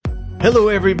Hello,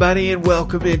 everybody, and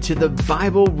welcome into the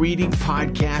Bible Reading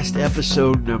Podcast,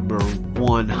 episode number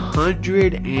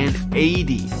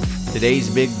 180.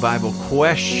 Today's big Bible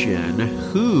question: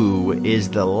 who is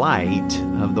the light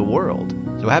of the world?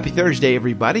 So happy Thursday,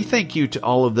 everybody. Thank you to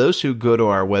all of those who go to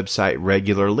our website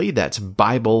regularly. That's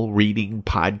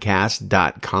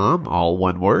BibleReadingPodcast.com, all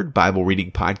one word,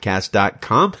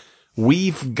 BibleReadingPodcast.com.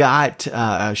 We've got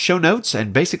show notes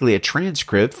and basically a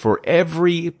transcript for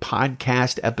every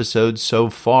podcast episode so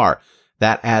far.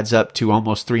 That adds up to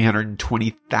almost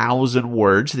 320,000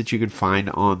 words that you can find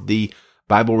on the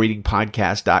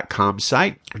BibleReadingPodcast.com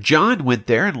site. John went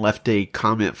there and left a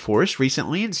comment for us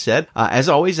recently and said, as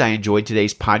always, I enjoyed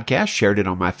today's podcast, shared it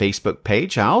on my Facebook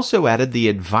page. I also added the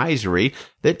advisory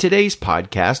that today's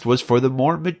podcast was for the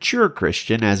more mature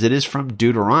Christian, as it is from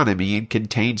Deuteronomy and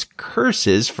contains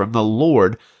curses from the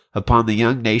Lord upon the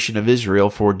young nation of Israel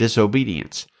for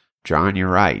disobedience. John, you're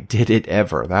right. Did it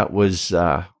ever? That was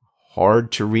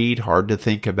hard to read, hard to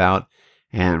think about,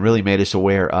 and really made us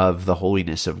aware of the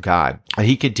holiness of God.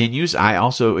 He continues, I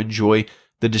also enjoy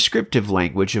the descriptive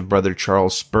language of Brother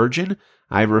Charles Spurgeon.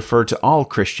 I refer to all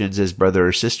Christians as brother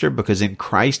or sister because in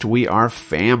Christ we are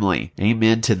family.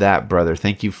 Amen to that, brother.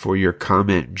 Thank you for your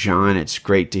comment, John. It's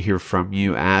great to hear from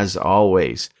you as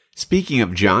always. Speaking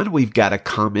of John, we've got a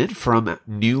comment from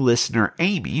new listener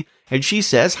Amy, and she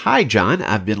says, Hi, John.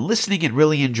 I've been listening and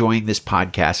really enjoying this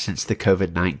podcast since the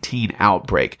COVID-19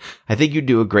 outbreak. I think you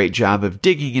do a great job of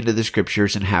digging into the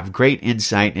scriptures and have great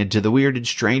insight into the weird and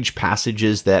strange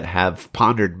passages that have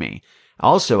pondered me.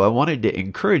 Also, I wanted to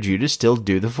encourage you to still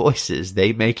do the voices.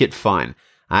 They make it fun.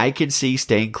 I can see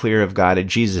staying clear of God and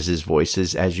Jesus'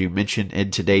 voices, as you mentioned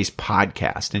in today's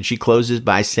podcast. And she closes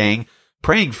by saying,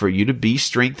 praying for you to be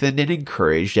strengthened and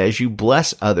encouraged as you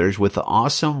bless others with the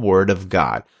awesome word of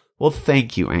God. Well,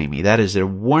 thank you, Amy. That is a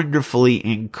wonderfully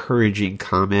encouraging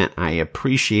comment. I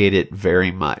appreciate it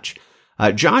very much.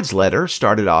 John's letter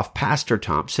started off Pastor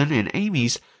Thompson, and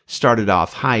Amy's started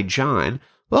off Hi, John.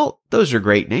 Well, those are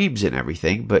great names and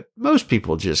everything, but most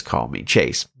people just call me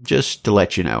Chase. Just to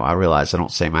let you know, I realize I don't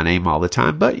say my name all the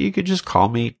time, but you could just call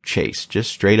me Chase,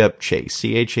 just straight up Chase,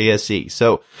 C-H-A-S-E.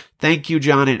 So thank you,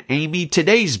 John and Amy.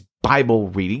 Today's Bible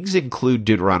readings include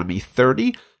Deuteronomy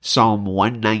 30, Psalm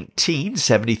 119,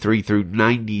 73 through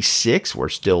 96. We're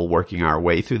still working our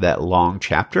way through that long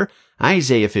chapter.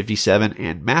 Isaiah 57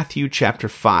 and Matthew chapter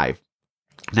 5.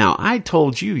 Now, I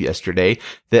told you yesterday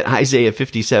that Isaiah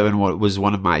 57 was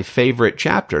one of my favorite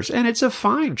chapters, and it's a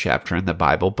fine chapter in the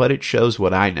Bible, but it shows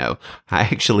what I know. I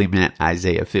actually meant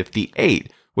Isaiah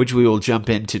 58, which we will jump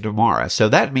into tomorrow. So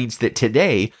that means that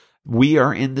today we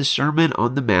are in the Sermon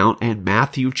on the Mount and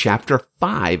Matthew chapter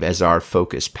 5 as our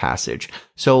focus passage.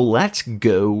 So let's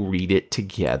go read it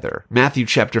together. Matthew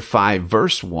chapter 5,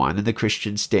 verse 1 in the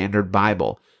Christian Standard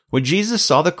Bible. When Jesus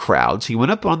saw the crowds, he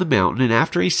went up on the mountain, and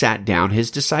after he sat down,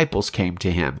 his disciples came to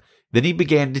him. Then he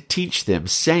began to teach them,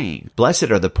 saying,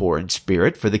 Blessed are the poor in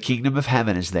spirit, for the kingdom of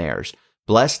heaven is theirs.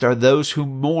 Blessed are those who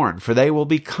mourn, for they will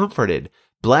be comforted.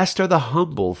 Blessed are the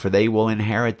humble, for they will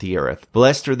inherit the earth.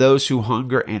 Blessed are those who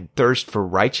hunger and thirst for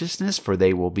righteousness, for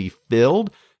they will be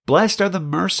filled. Blessed are the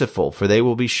merciful, for they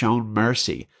will be shown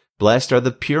mercy. Blessed are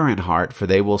the pure in heart, for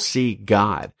they will see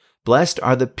God. Blessed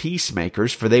are the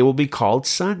peacemakers, for they will be called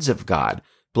sons of God.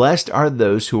 Blessed are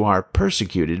those who are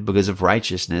persecuted because of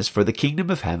righteousness, for the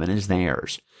kingdom of heaven is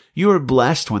theirs. You are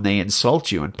blessed when they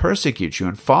insult you and persecute you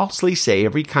and falsely say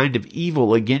every kind of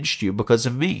evil against you because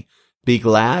of me. Be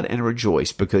glad and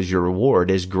rejoice, because your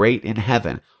reward is great in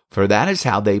heaven, for that is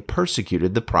how they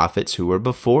persecuted the prophets who were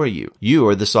before you. You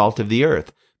are the salt of the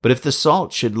earth. But if the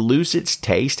salt should lose its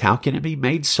taste, how can it be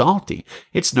made salty?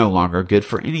 It's no longer good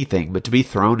for anything but to be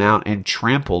thrown out and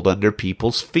trampled under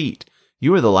people's feet.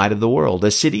 You are the light of the world. A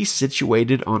city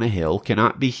situated on a hill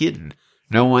cannot be hidden.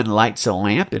 No one lights a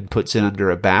lamp and puts it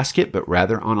under a basket, but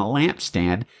rather on a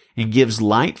lampstand, and gives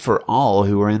light for all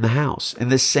who are in the house. In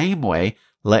the same way,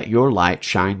 let your light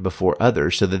shine before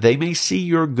others, so that they may see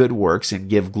your good works and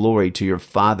give glory to your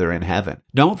Father in heaven.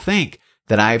 Don't think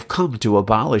that I have come to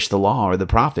abolish the law or the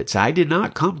prophets. I did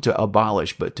not come to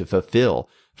abolish, but to fulfill.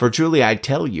 For truly I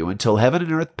tell you, until heaven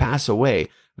and earth pass away,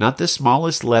 not the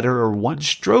smallest letter or one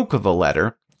stroke of a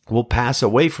letter will pass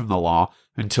away from the law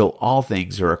until all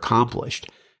things are accomplished.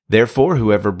 Therefore,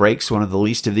 whoever breaks one of the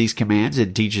least of these commands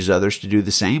and teaches others to do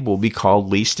the same will be called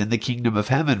least in the kingdom of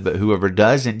heaven. But whoever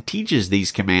does and teaches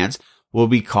these commands will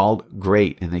be called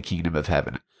great in the kingdom of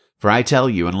heaven. For I tell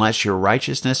you, unless your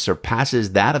righteousness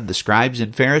surpasses that of the scribes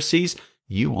and Pharisees,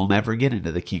 you will never get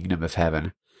into the kingdom of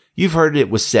heaven. You've heard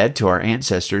it was said to our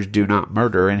ancestors, do not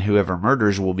murder, and whoever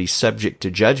murders will be subject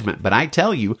to judgment. But I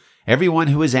tell you, Everyone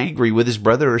who is angry with his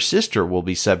brother or sister will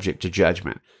be subject to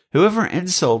judgment. Whoever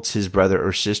insults his brother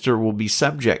or sister will be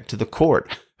subject to the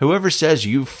court. Whoever says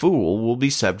you fool will be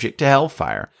subject to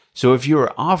hellfire. So if you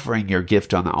are offering your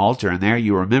gift on the altar and there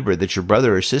you remember that your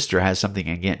brother or sister has something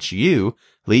against you,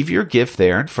 leave your gift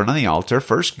there in front of the altar.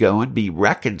 First go and be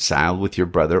reconciled with your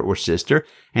brother or sister,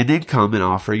 and then come and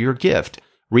offer your gift.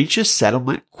 Reach a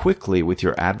settlement quickly with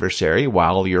your adversary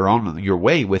while you're on your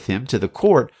way with him to the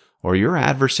court, or your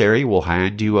adversary will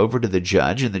hand you over to the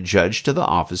judge and the judge to the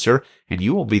officer, and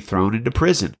you will be thrown into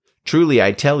prison. Truly,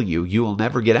 I tell you, you will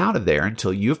never get out of there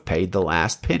until you have paid the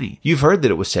last penny. You've heard that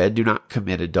it was said, do not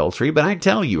commit adultery, but I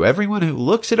tell you, everyone who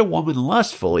looks at a woman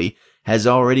lustfully has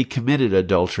already committed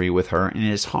adultery with her in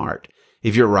his heart.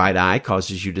 If your right eye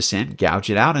causes you to sin, gouge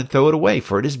it out and throw it away,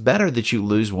 for it is better that you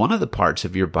lose one of the parts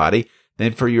of your body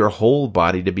than for your whole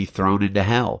body to be thrown into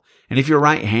hell. And if your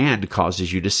right hand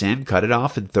causes you to sin, cut it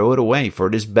off and throw it away, for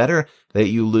it is better that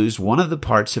you lose one of the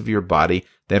parts of your body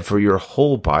than for your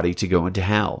whole body to go into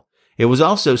hell. It was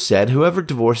also said, whoever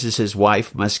divorces his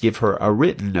wife must give her a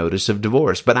written notice of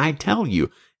divorce. But I tell you,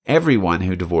 everyone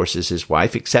who divorces his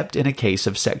wife, except in a case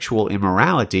of sexual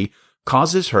immorality,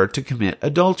 causes her to commit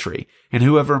adultery. And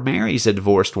whoever marries a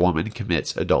divorced woman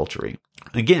commits adultery.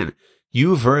 Again,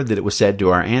 you have heard that it was said to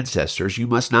our ancestors, you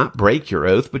must not break your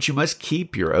oath, but you must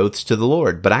keep your oaths to the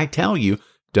Lord. But I tell you,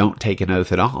 don't take an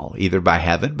oath at all, either by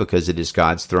heaven, because it is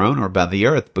God's throne, or by the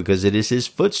earth, because it is his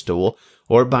footstool,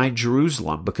 or by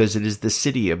Jerusalem, because it is the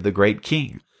city of the great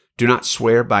king. Do not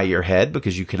swear by your head,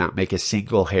 because you cannot make a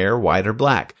single hair white or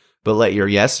black. But let your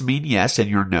yes mean yes, and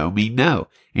your no mean no.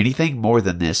 Anything more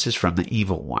than this is from the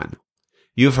evil one.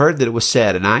 You have heard that it was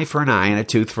said, an eye for an eye and a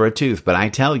tooth for a tooth. But I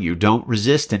tell you, don't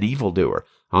resist an evildoer.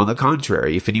 On the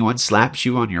contrary, if anyone slaps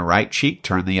you on your right cheek,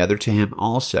 turn the other to him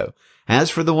also. As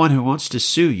for the one who wants to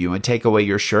sue you and take away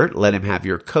your shirt, let him have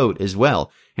your coat as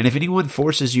well. And if anyone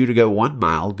forces you to go 1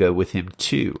 mile, go with him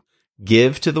 2.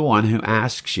 Give to the one who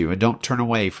asks you, and don't turn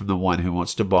away from the one who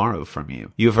wants to borrow from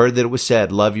you. You have heard that it was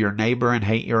said, love your neighbor and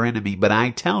hate your enemy. But I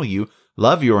tell you,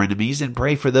 love your enemies and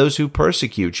pray for those who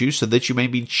persecute you, so that you may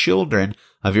be children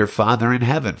of your Father in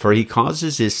heaven. For he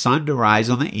causes his sun to rise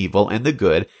on the evil and the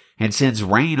good, and sends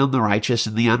rain on the righteous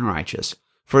and the unrighteous.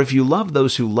 For if you love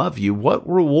those who love you, what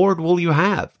reward will you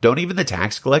have? Don't even the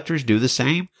tax collectors do the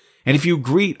same? And if you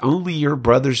greet only your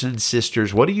brothers and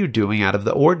sisters, what are you doing out of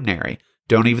the ordinary?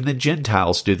 Don't even the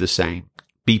Gentiles do the same?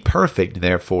 Be perfect,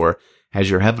 therefore, as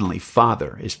your heavenly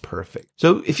Father is perfect.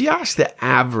 So if you ask the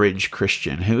average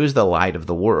Christian who is the light of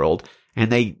the world,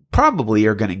 and they probably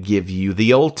are going to give you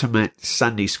the ultimate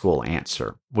Sunday school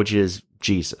answer, which is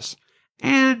Jesus.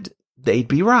 And they'd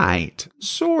be right,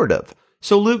 sort of.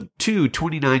 So Luke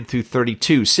 2:29 through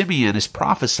 32, Simeon is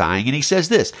prophesying, and he says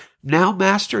this, now,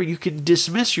 Master, you can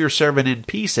dismiss your servant in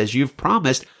peace as you've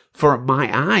promised, for my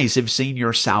eyes have seen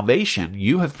your salvation.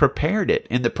 You have prepared it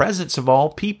in the presence of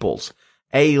all peoples,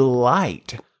 a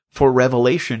light for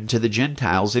revelation to the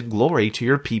Gentiles and glory to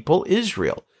your people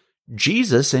Israel.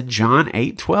 Jesus in John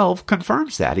 8:12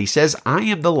 confirms that. He says, I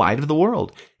am the light of the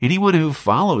world. Anyone who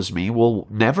follows me will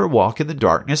never walk in the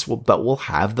darkness, but will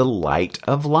have the light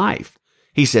of life.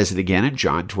 He says it again in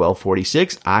John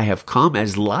 12:46, I have come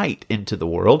as light into the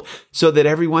world so that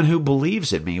everyone who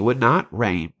believes in me would not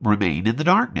remain in the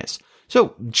darkness.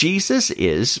 So Jesus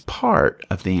is part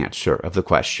of the answer of the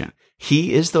question.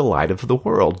 He is the light of the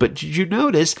world. But did you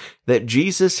notice that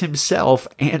Jesus himself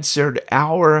answered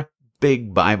our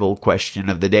big Bible question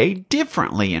of the day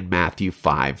differently in Matthew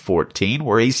 5:14,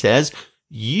 where he says,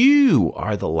 you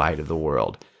are the light of the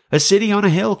world. A city on a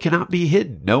hill cannot be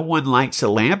hidden. No one lights a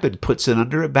lamp and puts it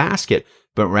under a basket,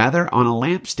 but rather on a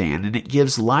lampstand, and it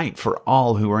gives light for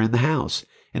all who are in the house.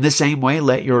 In the same way,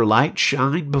 let your light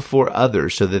shine before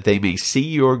others so that they may see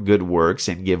your good works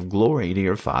and give glory to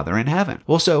your Father in heaven.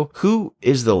 Well, so who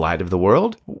is the light of the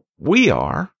world? We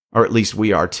are, or at least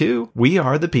we are too. We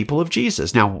are the people of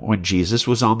Jesus. Now, when Jesus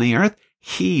was on the earth,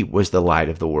 he was the light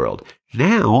of the world.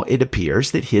 Now it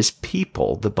appears that his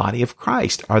people, the body of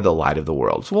Christ, are the light of the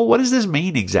world. So, well, what does this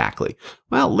mean exactly?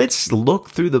 Well, let's look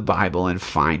through the Bible and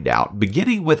find out,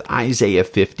 beginning with Isaiah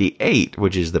 58,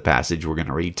 which is the passage we're going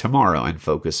to read tomorrow and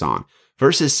focus on.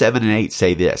 Verses 7 and 8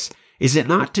 say this, is it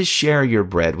not to share your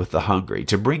bread with the hungry,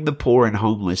 to bring the poor and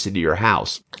homeless into your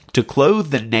house, to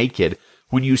clothe the naked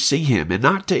when you see him, and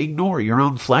not to ignore your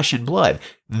own flesh and blood?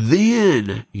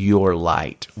 Then your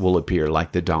light will appear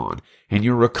like the dawn, and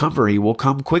your recovery will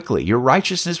come quickly. Your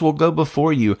righteousness will go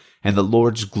before you, and the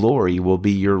Lord's glory will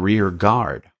be your rear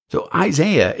guard. So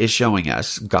Isaiah is showing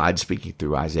us, God speaking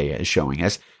through Isaiah is showing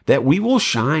us that we will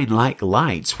shine like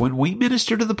lights when we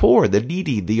minister to the poor, the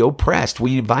needy, the oppressed.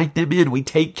 We invite them in. We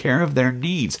take care of their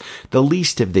needs, the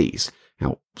least of these.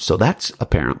 Now, so that's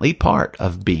apparently part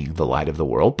of being the light of the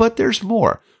world, but there's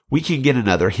more. We can get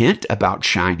another hint about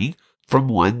shining from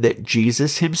one that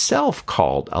Jesus himself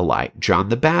called a light, John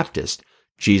the Baptist.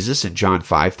 Jesus in John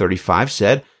 5:35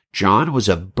 said, John was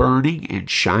a burning and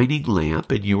shining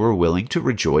lamp, and you were willing to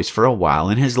rejoice for a while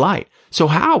in his light. So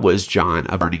how was John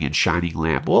a burning and shining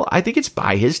lamp? Well, I think it's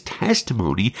by his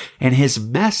testimony and his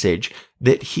message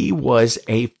that he was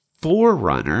a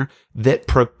forerunner that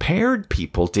prepared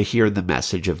people to hear the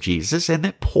message of Jesus and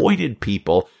that pointed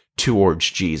people towards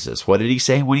Jesus. What did he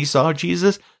say when he saw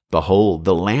Jesus? Behold,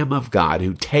 the Lamb of God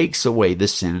who takes away the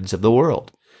sins of the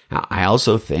world. Now, I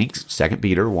also think 2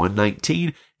 Peter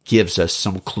 1:19 gives us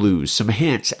some clues, some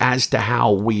hints as to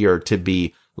how we are to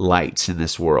be lights in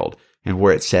this world. And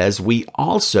where it says, we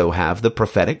also have the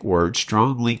prophetic word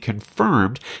strongly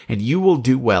confirmed, and you will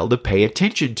do well to pay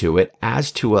attention to it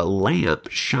as to a lamp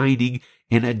shining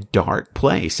in a dark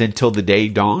place until the day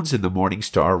dawns and the morning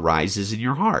star rises in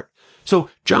your heart. So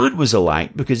John was a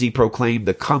light because he proclaimed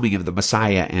the coming of the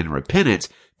Messiah and repentance.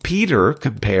 Peter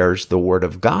compares the word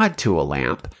of God to a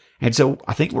lamp. And so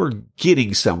I think we're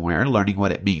getting somewhere, learning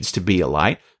what it means to be a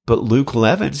light. But Luke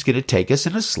 11 is going to take us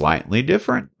in a slightly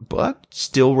different, but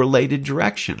still related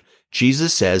direction.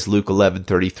 Jesus says, Luke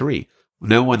 11:33,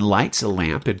 no one lights a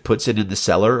lamp and puts it in the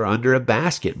cellar or under a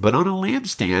basket, but on a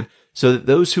lampstand, so that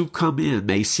those who come in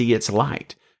may see its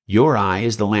light. Your eye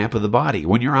is the lamp of the body.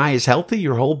 When your eye is healthy,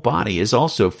 your whole body is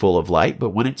also full of light, but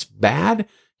when it's bad,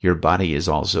 your body is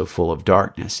also full of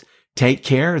darkness. Take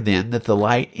care, then, that the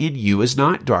light in you is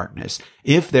not darkness.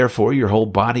 If, therefore, your whole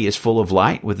body is full of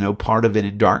light, with no part of it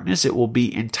in darkness, it will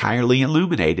be entirely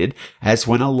illuminated, as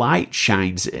when a lamp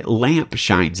shines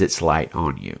its light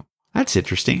on you. That's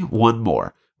interesting. One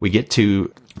more. We get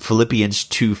to Philippians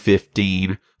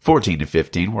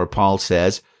 2:14-15, where Paul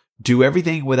says, do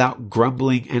everything without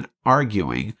grumbling and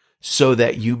arguing, so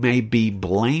that you may be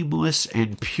blameless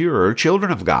and pure,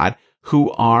 children of God, who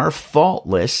are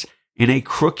faultless in a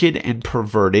crooked and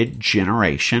perverted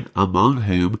generation, among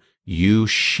whom you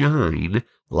shine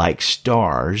like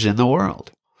stars in the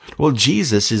world. Well,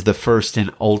 Jesus is the first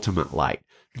and ultimate light.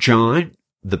 John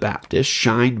the Baptist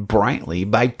shined brightly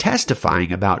by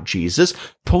testifying about Jesus,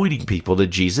 pointing people to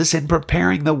Jesus, and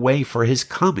preparing the way for his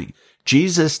coming.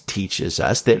 Jesus teaches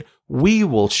us that we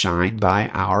will shine by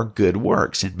our good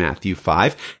works in Matthew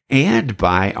 5 and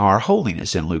by our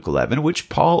holiness in Luke 11, which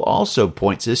Paul also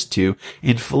points us to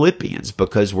in Philippians,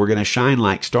 because we're going to shine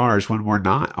like stars when we're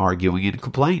not arguing and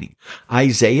complaining.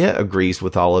 Isaiah agrees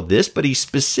with all of this, but he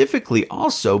specifically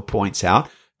also points out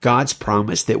God's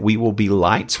promise that we will be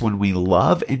lights when we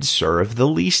love and serve the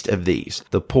least of these,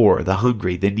 the poor, the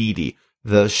hungry, the needy,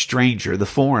 the stranger, the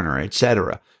foreigner,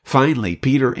 etc. Finally,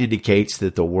 Peter indicates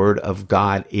that the Word of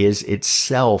God is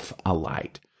itself a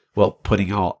light. Well,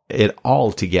 putting it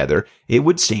all together, it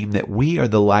would seem that we are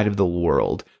the light of the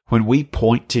world when we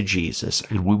point to Jesus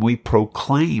and when we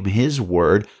proclaim His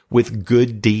Word with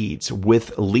good deeds,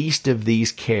 with least of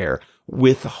these care,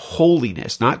 with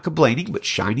holiness, not complaining, but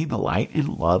shining the light and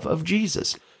love of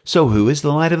Jesus. So who is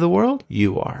the light of the world?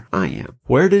 You are. I am.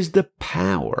 Where does the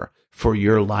power for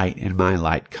your light and my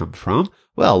light come from?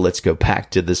 Well, let's go back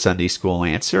to the Sunday school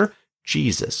answer.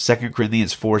 Jesus. 2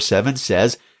 Corinthians 4:7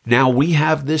 says, now we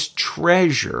have this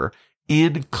treasure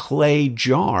in clay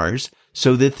jars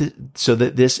so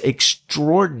that this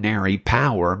extraordinary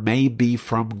power may be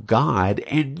from God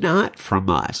and not from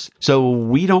us. So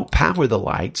we don't power the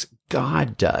lights.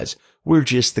 God does. We're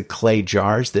just the clay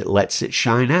jars that lets it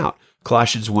shine out.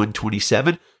 Colossians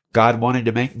 1:27, God wanted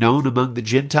to make known among the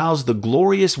Gentiles the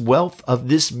glorious wealth of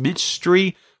this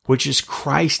mystery, which is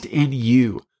Christ in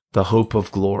you, the hope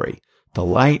of glory. The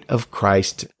light of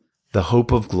Christ, the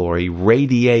hope of glory,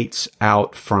 radiates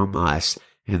out from us,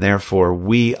 and therefore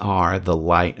we are the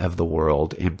light of the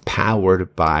world,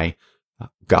 empowered by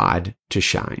God to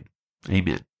shine.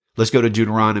 Amen. Let's go to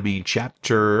Deuteronomy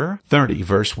chapter 30,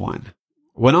 verse 1.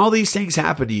 When all these things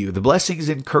happen to you, the blessings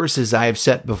and curses I have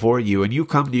set before you, and you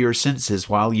come to your senses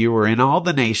while you are in all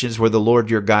the nations where the Lord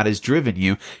your God has driven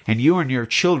you, and you and your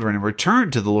children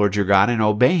return to the Lord your God and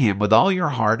obey Him with all your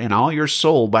heart and all your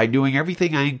soul by doing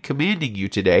everything I am commanding you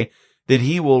today, then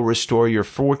He will restore your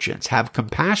fortunes, have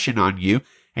compassion on you,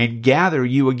 and gather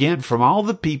you again from all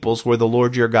the peoples where the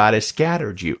Lord your God has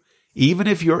scattered you. Even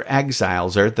if your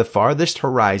exiles are at the farthest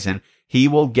horizon, He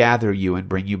will gather you and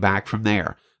bring you back from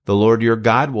there. The Lord your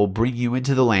God will bring you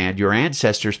into the land your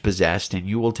ancestors possessed, and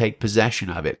you will take possession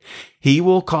of it. He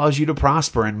will cause you to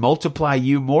prosper and multiply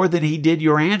you more than He did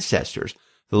your ancestors.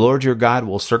 The Lord your God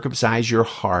will circumcise your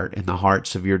heart and the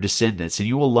hearts of your descendants, and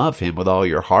you will love him with all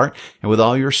your heart and with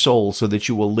all your soul, so that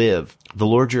you will live. The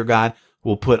Lord your God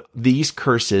will put all these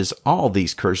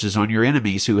curses on your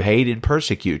enemies who hate and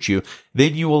persecute you.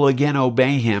 Then you will again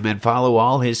obey him and follow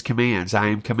all his commands I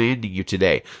am commanding you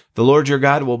today. The Lord your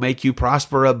God will make you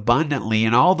prosper abundantly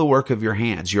in all the work of your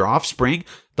hands, your offspring,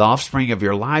 the offspring of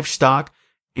your livestock,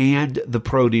 and the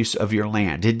produce of your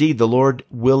land. Indeed, the Lord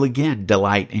will again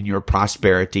delight in your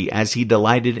prosperity as he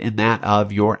delighted in that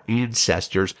of your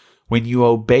ancestors, when you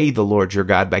obey the Lord your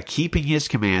God by keeping his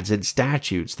commands and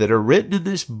statutes that are written in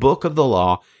this book of the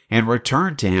law, and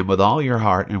return to him with all your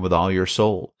heart and with all your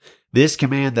soul. This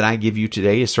command that I give you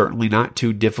today is certainly not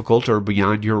too difficult or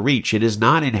beyond your reach. It is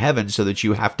not in heaven so that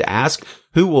you have to ask,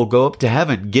 who will go up to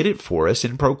heaven, get it for us,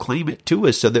 and proclaim it to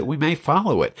us so that we may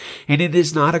follow it. And it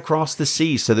is not across the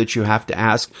sea so that you have to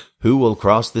ask, who will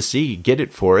cross the sea, get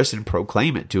it for us, and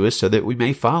proclaim it to us so that we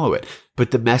may follow it.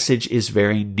 But the message is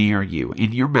very near you,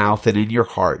 in your mouth and in your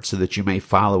heart, so that you may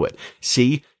follow it.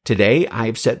 See, today I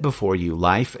have set before you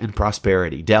life and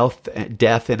prosperity, death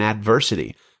and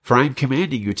adversity. For I am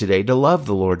commanding you today to love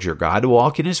the Lord your God, to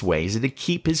walk in his ways, and to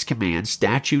keep his commands,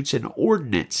 statutes, and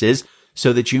ordinances,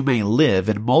 so that you may live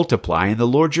and multiply, and the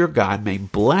Lord your God may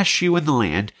bless you in the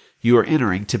land you are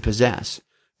entering to possess.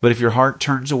 But if your heart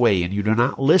turns away and you do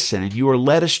not listen, and you are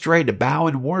led astray to bow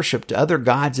and worship to other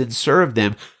gods and serve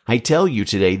them, I tell you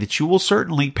today that you will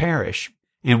certainly perish,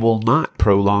 and will not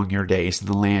prolong your days in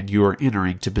the land you are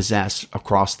entering to possess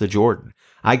across the Jordan.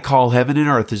 I call heaven and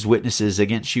earth as witnesses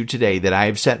against you today that I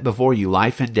have set before you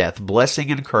life and death, blessing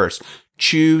and curse.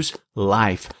 Choose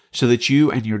life, so that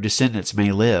you and your descendants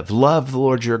may live. Love the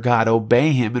Lord your God,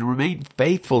 obey him, and remain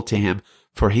faithful to him,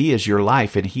 for he is your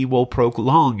life, and he will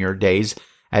prolong your days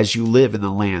as you live in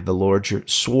the land the Lord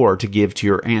swore to give to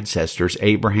your ancestors,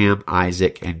 Abraham,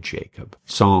 Isaac, and Jacob.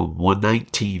 Psalm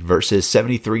 119, verses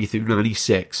 73 through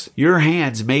 96. Your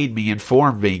hands made me and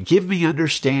formed me. Give me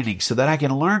understanding so that I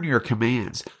can learn your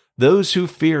commands. Those who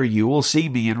fear you will see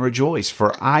me and rejoice,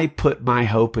 for I put my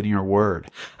hope in your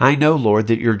word. I know, Lord,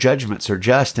 that your judgments are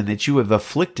just and that you have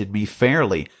afflicted me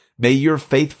fairly. May your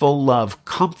faithful love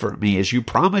comfort me as you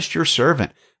promised your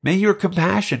servant. May your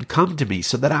compassion come to me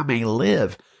so that I may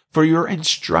live, for your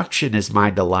instruction is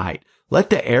my delight. Let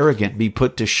the arrogant be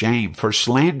put to shame, for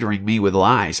slandering me with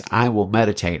lies. I will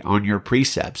meditate on your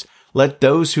precepts. Let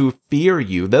those who fear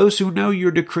you, those who know your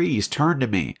decrees, turn to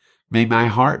me. May my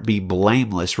heart be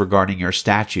blameless regarding your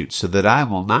statutes, so that I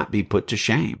will not be put to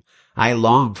shame. I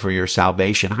long for your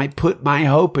salvation. I put my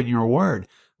hope in your word.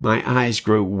 My eyes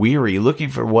grow weary, looking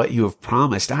for what you have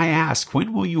promised. I ask,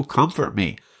 when will you comfort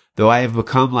me? Though I have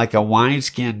become like a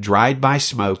wineskin dried by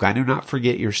smoke, I do not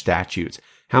forget your statutes.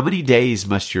 How many days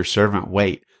must your servant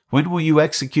wait? When will you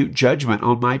execute judgment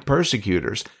on my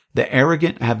persecutors? The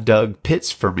arrogant have dug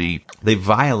pits for me. They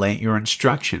violate your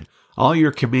instruction. All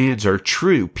your commands are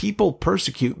true. People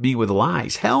persecute me with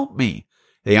lies. Help me.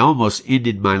 They almost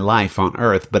ended my life on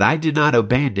earth, but I did not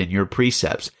abandon your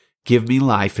precepts. Give me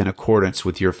life in accordance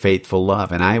with your faithful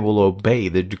love, and I will obey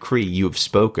the decree you have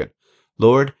spoken.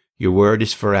 Lord, your word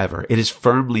is forever. It is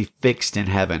firmly fixed in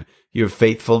heaven. Your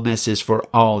faithfulness is for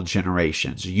all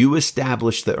generations. You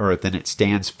established the earth, and it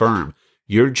stands firm.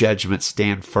 Your judgments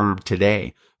stand firm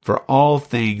today, for all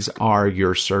things are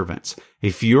your servants.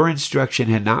 If your instruction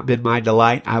had not been my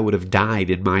delight, I would have died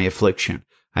in my affliction.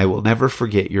 I will never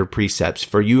forget your precepts,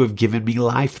 for you have given me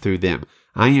life through them.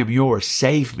 I am yours.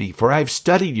 Save me, for I have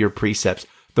studied your precepts.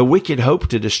 The wicked hope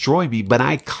to destroy me, but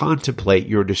I contemplate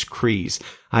your decrees.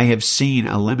 I have seen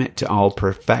a limit to all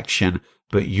perfection,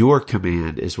 but your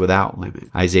command is without limit.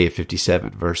 Isaiah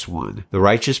 57, verse 1. The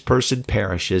righteous person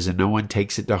perishes, and no one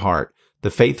takes it to heart. The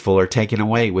faithful are taken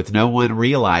away, with no one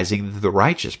realizing that the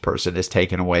righteous person is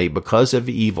taken away because of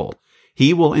evil.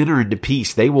 He will enter into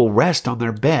peace. They will rest on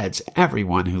their beds,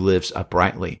 everyone who lives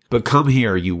uprightly. But come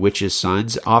here, you witches'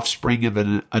 sons, offspring of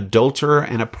an adulterer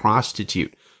and a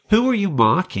prostitute. Who are you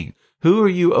mocking? Who are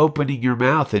you opening your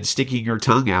mouth and sticking your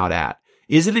tongue out at?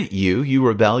 Isn't it you, you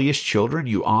rebellious children,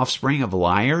 you offspring of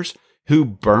liars, who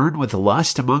burn with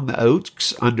lust among the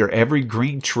oaks under every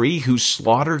green tree, who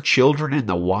slaughter children in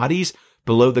the wadis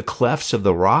below the clefts of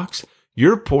the rocks?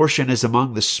 Your portion is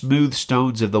among the smooth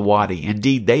stones of the wadi.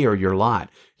 Indeed, they are your lot.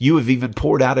 You have even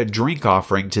poured out a drink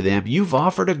offering to them. You've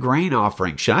offered a grain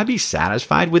offering. Should I be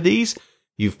satisfied with these?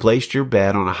 You've placed your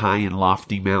bed on a high and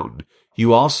lofty mountain.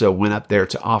 You also went up there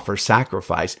to offer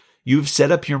sacrifice. You've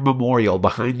set up your memorial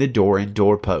behind the door and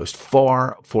doorpost.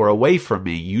 For away from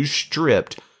me, you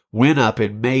stripped, went up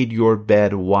and made your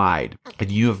bed wide,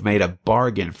 and you have made a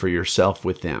bargain for yourself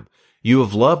with them. You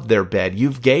have loved their bed.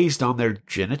 You've gazed on their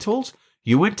genitals.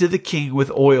 You went to the king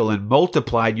with oil and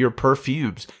multiplied your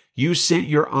perfumes. You sent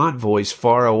your envoys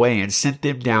far away and sent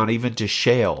them down even to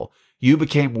Sheol. You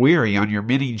became weary on your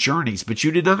many journeys, but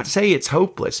you did not say it's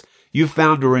hopeless. You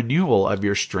found a renewal of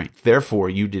your strength. Therefore,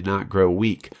 you did not grow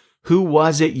weak. Who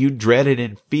was it you dreaded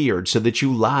and feared so that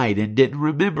you lied and didn't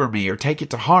remember me or take it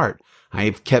to heart? I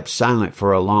have kept silent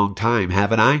for a long time,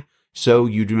 haven't I? So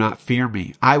you do not fear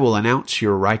me. I will announce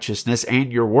your righteousness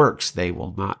and your works. They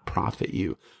will not profit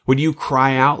you. When you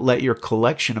cry out, let your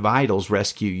collection of idols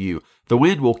rescue you. The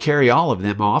wind will carry all of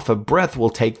them off. A breath will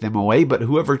take them away. But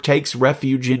whoever takes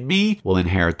refuge in me will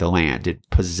inherit the land and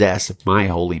possess my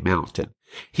holy mountain.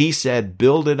 He said,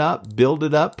 build it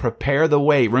up, prepare the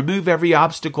way, remove every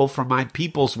obstacle from my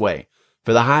people's way.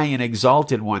 For the high and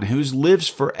exalted one, who lives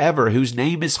forever, whose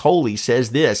name is holy,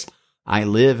 says this, I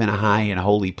live in a high and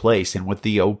holy place, and with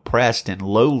the oppressed and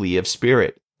lowly of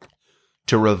spirit,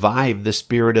 to revive the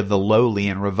spirit of the lowly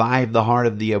and revive the heart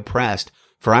of the oppressed.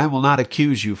 For I will not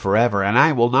accuse you forever, and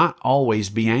I will not always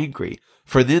be angry.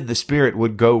 For then the spirit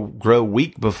would grow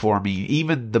weak before me,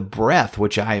 even the breath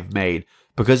which I have made.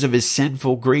 Because of his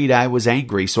sinful greed, I was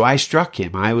angry, so I struck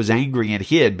him. I was angry and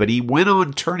hid, but he went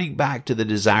on turning back to the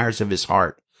desires of his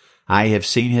heart. I have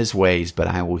seen his ways, but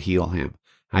I will heal him.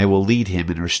 I will lead him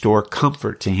and restore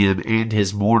comfort to him and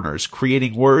his mourners,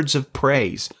 creating words of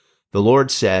praise. The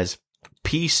Lord says,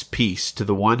 peace, peace to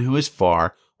the one who is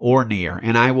far or near,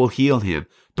 and I will heal him.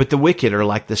 But the wicked are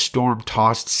like the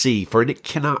storm-tossed sea, for it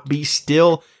cannot be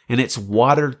still, and its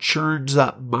water churns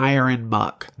up mire and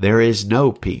muck. There is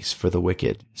no peace for the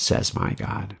wicked, says my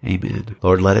God. Amen.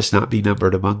 Lord, let us not be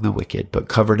numbered among the wicked, but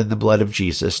covered in the blood of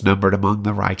Jesus, numbered among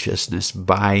the righteousness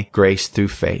by grace through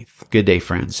faith. Good day,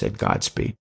 friends, and Godspeed.